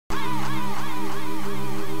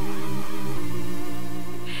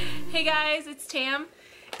Hey guys, it's Tam.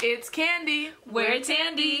 It's Candy. We're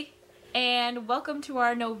Tandy. And welcome to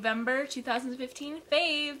our November 2015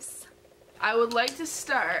 faves. I would like to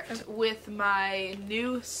start with my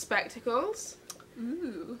new spectacles.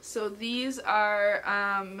 Ooh. So these are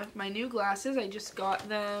my new glasses. I just got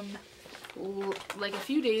them like a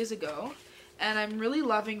few days ago, and I'm really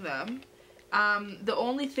loving them. The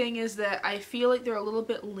only thing is that I feel like they're a little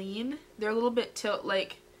bit lean. They're a little bit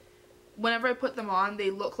like whenever I put them on,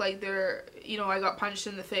 they look like they're, you know, I got punched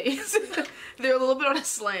in the face. They're a little bit on a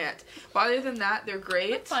slant. But other than that, they're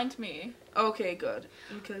great. That's fine to me. Okay, good.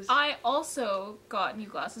 Because I also got new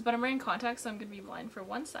glasses, but I'm wearing contacts, so I'm going to be blind for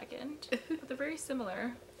 1 second. But they're very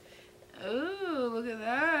similar. Oh, look at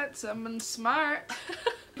that. Someone's smart.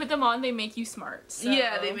 Put them on, they make you smart. So.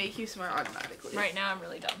 Yeah, they make you smart automatically. Right now, I'm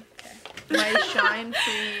really dumb. Okay. My Shine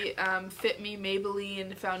Free Fit Me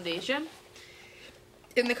Maybelline foundation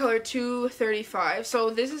in the color 235. So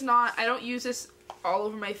this is not, I don't use this all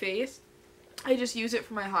over my face. I just use it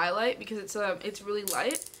for my highlight because it's really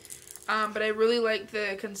light. But I really like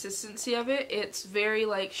the consistency of it. It's very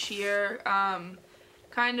like sheer,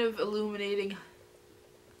 kind of illuminating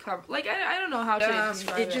cover. Like I don't know how to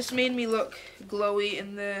describe it. It just made me look glowy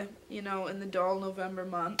in the, you know, in the dull November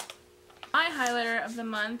month. My highlighter of the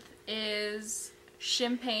month is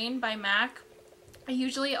Champagne by MAC. I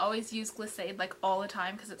usually always use Glissade like all the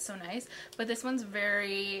time because it's so nice, but this one's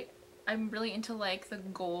I'm really into like the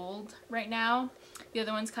gold right now. The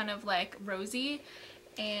other one's kind of like rosy,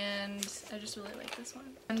 and I just really like this one.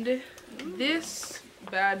 And this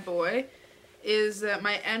bad boy is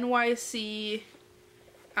my NYC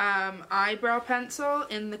eyebrow pencil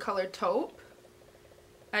in the color taupe.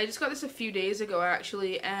 I just got this a few days ago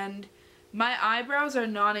actually, and my eyebrows are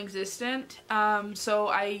non-existent, so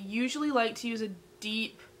I usually like to use a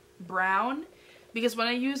deep brown, because when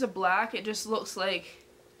I use a black it just looks like,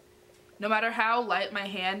 no matter how light my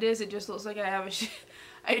hand is, it just looks like I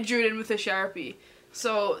drew it in with a Sharpie.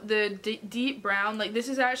 So the deep brown, like this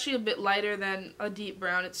is actually a bit lighter than a deep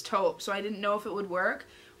brown, it's taupe, so I didn't know if it would work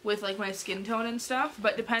with like my skin tone and stuff,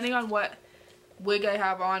 but depending on what wig I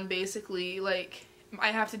have on, basically, like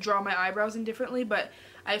I have to draw my eyebrows in differently, but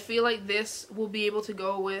I feel like this will be able to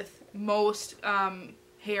go with most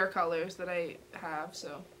hair colors that I have.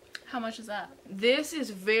 So how much is that? This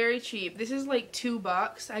is very cheap. This is like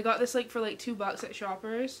 $2. I got this like for like $2 at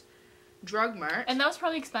Shoppers Drug Mart. And that was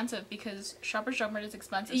probably expensive because Shoppers Drug Mart is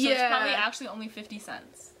expensive. So yeah. It's probably actually only 50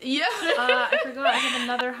 cents. Yeah. I forgot I have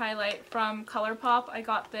another highlight from ColourPop. I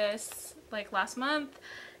got this like last month,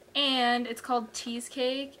 and it's called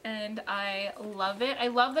Cheesecake, and I love it. I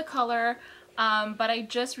love the color. But I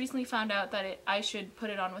just recently found out that I should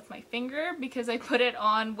put it on with my finger because I put it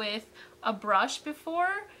on with a brush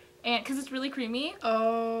before, and because it's really creamy.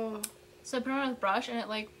 Oh. So I put it on with a brush and it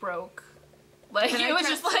like broke. Like Can it was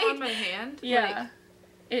just like on my hand. Yeah. Like,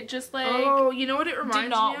 it just like oh, you know what it reminds me of? Did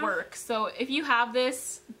not work. So if you have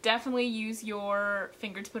this, definitely use your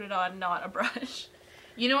finger to put it on, not a brush.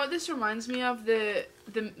 You know what this reminds me of? The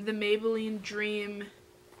Maybelline Dream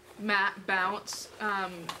Matte Bounce.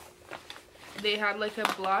 They had like a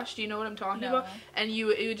blush, do you know what I'm talking about? And you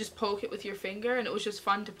would just poke it with your finger, and it was just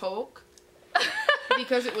fun to poke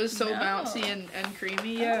because it was so bouncy and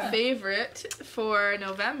creamy. Yeah. Favorite for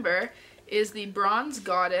November is the Bronze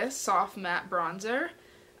Goddess Soft Matte Bronzer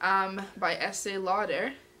by Estee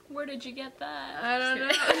Lauder. Where did you get that? I don't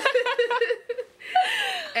know.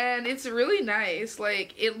 And it's really nice.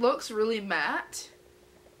 Like, it looks really matte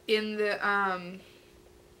in the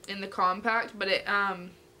compact, but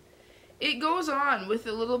it goes on with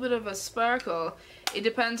a little bit of a sparkle. It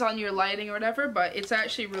depends on your lighting or whatever, but it's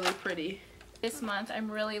actually really pretty. This month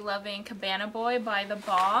I'm really loving Cabana Boy by The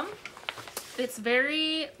Balm. It's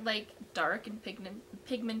very like dark and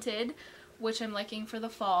pigmented, which I'm liking for the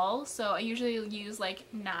fall. So I usually use like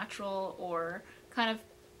natural or kind of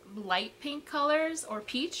light pink colors or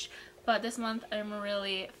peach. But this month I'm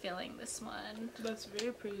really feeling this one. That's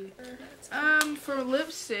very pretty. For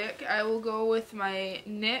lipstick, I will go with my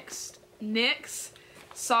NYX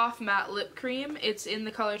Soft Matte Lip Cream. It's in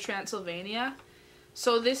the color Transylvania.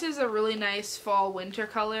 So this is a really nice fall winter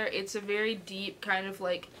color. It's a very deep kind of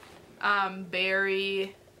like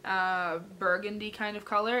berry burgundy kind of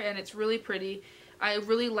color, and it's really pretty. I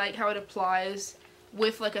really like how it applies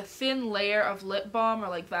with like a thin layer of lip balm or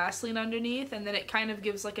like Vaseline underneath, and then it kind of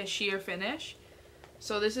gives like a sheer finish.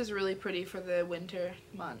 So this is really pretty for the winter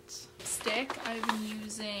months. Stick, I've been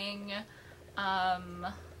using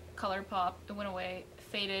ColourPop, it went away,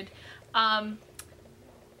 faded,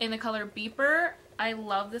 in the color Beeper. I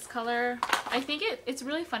love this color. I think it's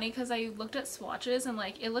really funny because I looked at swatches and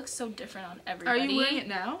like it looks so different on everybody. Are you wearing it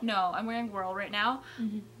now? No, I'm wearing Whirl right now,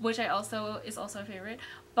 which is also a favorite.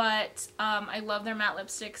 But I love their matte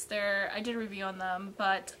lipsticks. I did a review on them,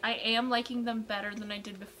 but I am liking them better than I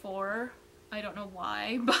did before. I don't know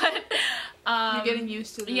why, but you're getting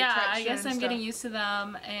used to the texture. I guess I'm getting used to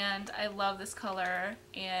them, and I love this color.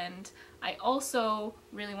 And I also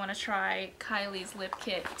really want to try Kylie's lip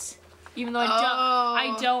kit. Even though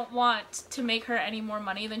I don't want to make her any more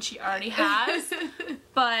money than she already has.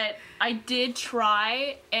 But I did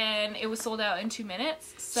try, and it was sold out in 2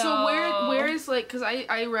 minutes. So where is, like, because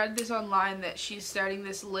I read this online that she's starting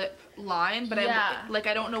this lip line, but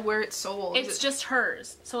I don't know where it's sold. It's just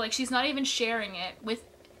hers. So, like, she's not even sharing it with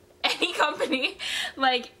any company.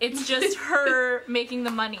 Like, it's just her making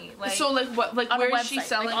the money. Like, so, like, what, like, where is she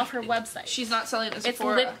selling? Like, off her website. She's not selling it as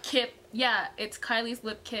Sephora. It's lip kit. Yeah, it's Kylie's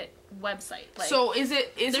lip kit website. Like, so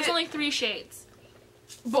there's only 3 shades.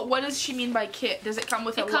 But what does she mean by kit? Does it come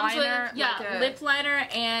with a liner? With, lip liner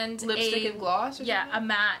and lipstick and gloss or something? Yeah, a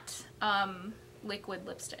matte liquid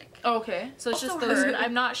lipstick. Okay. So it's just those.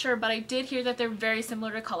 I'm not sure, but I did hear that they're very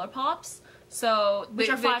similar to ColourPop's. So, which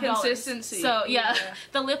are $5. Consistency. So, yeah.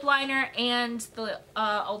 The lip liner and the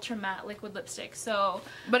ultra matte liquid lipstick. So,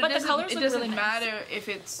 but the colors it look doesn't really matter if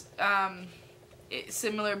it's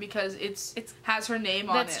similar because it's has her name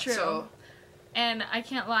on it. That's true. So. And I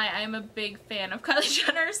can't lie, I am a big fan of Kylie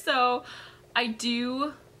Jenner, so I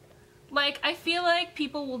do, like, I feel like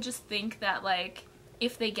people will just think that, like,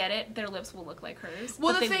 if they get it, their lips will look like hers.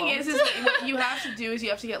 Well, the thing is what you have to do is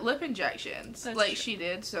you have to get lip injections, That's like true. She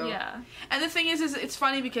did, so. Yeah. And the thing is it's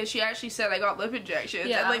funny because she actually said, I got lip injections,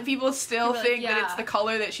 yeah. and, like, people still think that it's the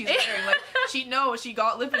color that she's wearing. Like, she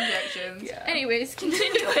got lip injections. Yeah. Anyways,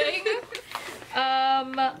 continuing.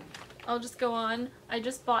 I'll just go on. I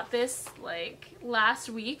just bought this like last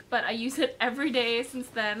week, but I use it every day since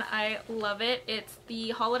then. I love it. It's the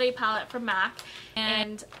holiday palette from MAC,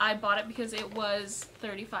 and I bought it because it was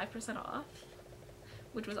 35% off,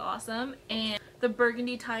 which was awesome. And the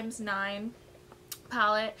Burgundy × 9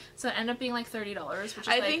 palette, so it ended up being like $30, which is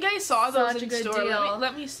I think I saw those in store. Deal.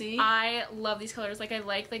 Let me see. I love these colors. Like, I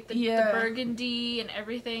like the burgundy and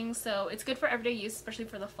everything, so it's good for everyday use, especially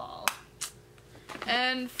for the fall.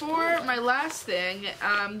 And for my last thing,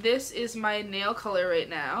 this is my nail color right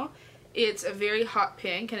now. It's a very hot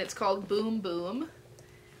pink, and it's called Boom Boom.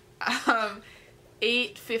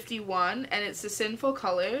 851, and it's the Sinful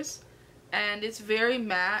Colors, and it's very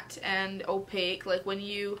matte and opaque. Like, when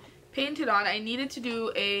you paint it on, I needed to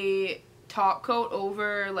do a top coat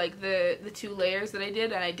over, like, the 2 layers that I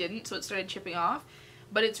did, and I didn't, so it started chipping off.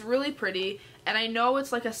 But it's really pretty, and I know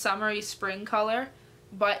it's like a summery spring color,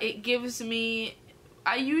 but it gives me...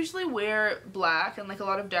 I usually wear black and, like, a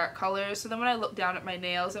lot of dark colors, so then when I look down at my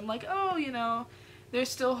nails, I'm like, oh, you know, there's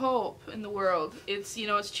still hope in the world. It's, you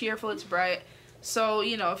know, it's cheerful, it's bright. So,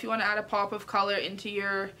 you know, if you want to add a pop of color into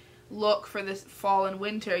your look for this fall and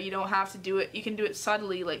winter, you don't have to do it. You can do it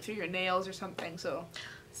subtly, like, through your nails or something, so.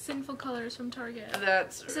 Sinful Colors from Target.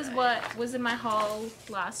 This is what was in my haul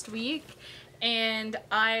last week, and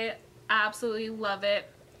I absolutely love it.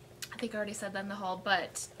 I think I already said that in the haul,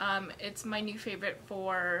 but it's my new favorite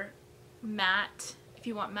for matte. If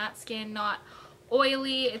you want matte skin, not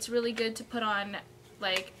oily, it's really good to put on,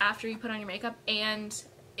 like, after you put on your makeup, and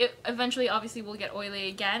it eventually obviously will get oily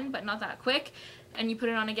again, but not that quick, and you put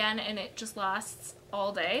it on again and it just lasts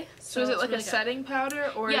all day. So is it like really a setting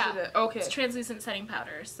powder, or is it okay? It's translucent setting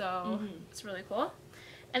powder, so it's really cool.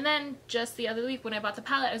 And then just the other week when I bought the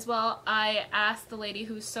palette as well, I asked the lady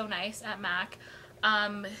who's so nice at MAC,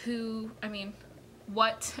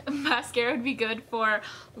 what mascara would be good for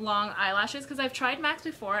long eyelashes, because I've tried MACs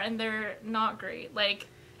before and they're not great. Like,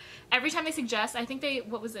 every time they suggest, I think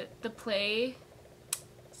what was it, the Play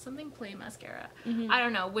mascara, I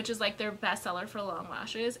don't know, which is like their bestseller for long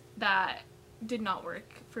lashes, that did not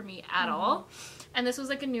work for me at all. And this was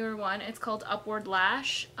like a newer one. It's called Upward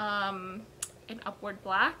Lash in Upward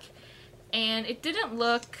Black, and it didn't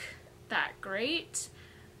look that great.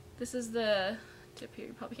 This is the tip here,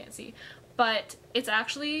 you probably can't see, but it's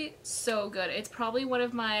actually so good. It's probably one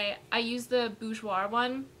of my, I use the Bourjois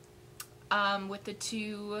one with the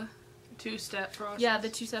two-step process. Yeah, the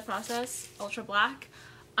two-step process, Ultra Black,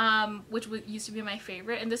 which used to be my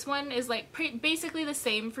favorite, and this one is like basically the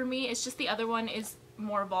same for me. It's just the other one is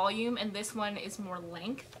more volume and this one is more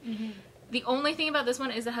length. The only thing about this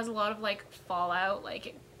one is it has a lot of like fallout,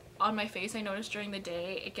 like on my face. I noticed during the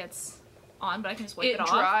day it gets on, but I can just wipe it off.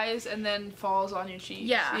 It dries and then falls on your cheeks.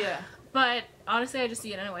 Yeah. But honestly, I just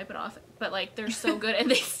see it and I wipe it off. But like, they're so good, and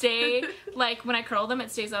they stay, like, when I curl them,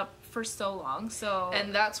 it stays up for so long. So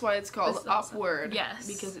and that's why it's called awesome. Upward. Yes.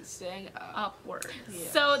 Because it's staying up. Upward.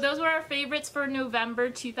 Yes. So those were our favorites for November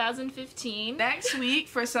 2015. Next week,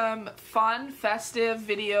 for some fun, festive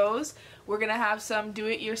videos, we're going to have some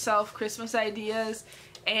do-it-yourself Christmas ideas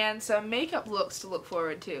and some makeup looks to look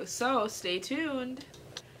forward to. So stay tuned.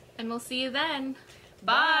 And we'll see you then.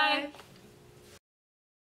 Bye. Bye.